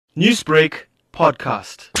Newsbreak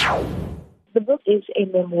podcast. The book is a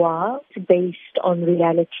memoir based on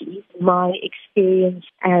reality, my experience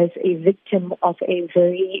as a victim of a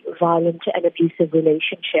very violent and abusive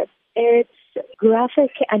relationship. It's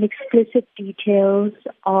graphic and explicit details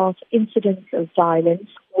of incidents of violence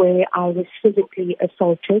where I was physically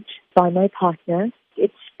assaulted by my partner.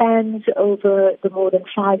 It spans over the more than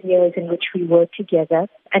 5 years in which we were together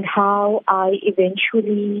and how I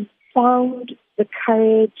eventually found the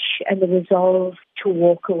courage and the resolve to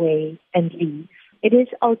walk away and leave. It is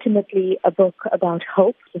ultimately a book about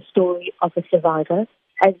hope, the story of a survivor.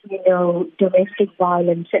 As you know, domestic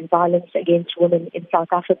violence and violence against women in South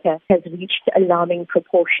Africa has reached alarming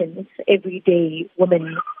proportions. Every day,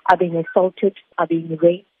 women are being assaulted, are being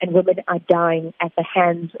raped, and women are dying at the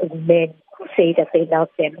hands of men who say that they love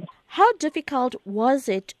them. How difficult was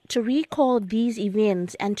it to recall these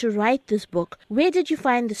events and to write this book? Where did you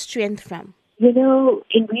find the strength from? You know,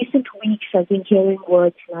 in recent weeks, I've been hearing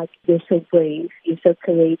words like, you're so brave, you're so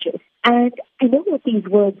courageous. And I know what these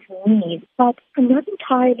words mean, but I'm not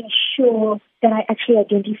entirely sure that I actually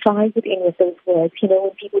identify with any of those words. You know,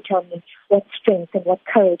 when people tell me what strength and what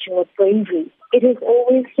courage and what bravery, it has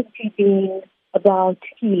always simply been about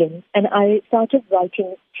healing. And I started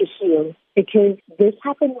writing to heal because this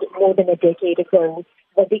happened more than a decade ago,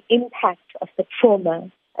 but the impact of the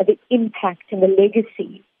trauma, the impact and the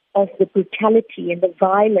legacy of the brutality and the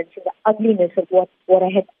violence and the ugliness of what I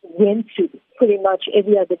had went through pretty much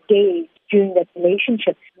every other day during that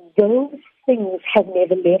relationship, those things have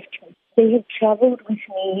never left me. They have traveled with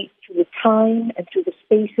me through the time and through the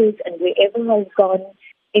spaces, and wherever I've gone,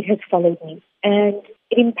 it has followed me. And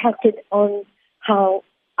it impacted on how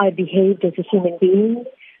I behaved as a human being,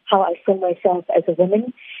 how I saw myself as a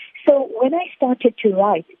woman. So when I started to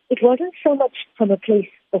write, it wasn't so much from a place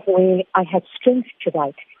of where I had strength to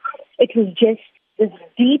write. It was just this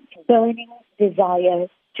deep, burning desire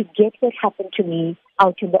to get what happened to me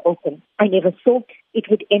out in the open. I never thought it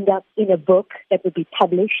would end up in a book that would be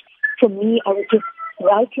published. For me, I was just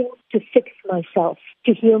writing to fix myself,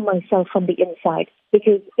 to heal myself from the inside.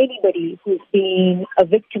 Because anybody who's been a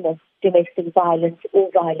victim of domestic violence or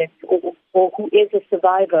who is a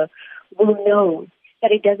survivor will know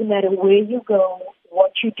that it doesn't matter where you go,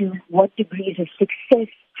 what you do, what degrees of success,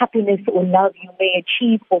 happiness or love you may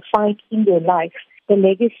achieve or find in your life, the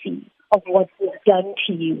legacy of what was done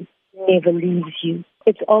to you never leaves you.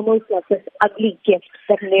 It's almost like this ugly gift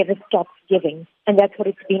that never stops giving. And that's what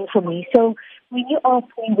it's been for me. So when you ask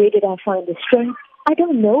me where did I find the strength, I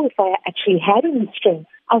don't know if I actually had any strength.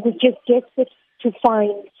 I was just desperate to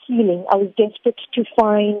find healing. I was desperate to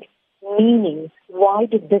find meaning. Why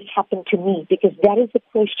did this happen to me? Because that is the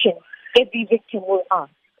question every victim will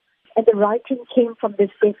ask. And the writing came from this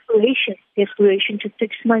desperation to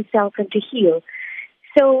fix myself and to heal.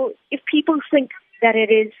 So if people think that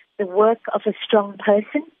it is the work of a strong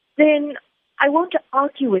person, then I won't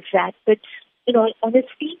argue with that. But, you know,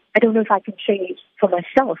 honestly, I don't know if I can say for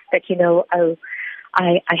myself that, you know,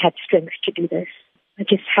 I had strength to do this. I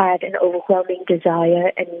just had an overwhelming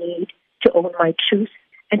desire and need to own my truth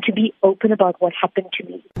and to be open about what happened to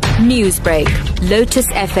me. Newsbreak, Lotus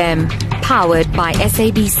FM, powered by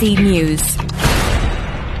SABC News.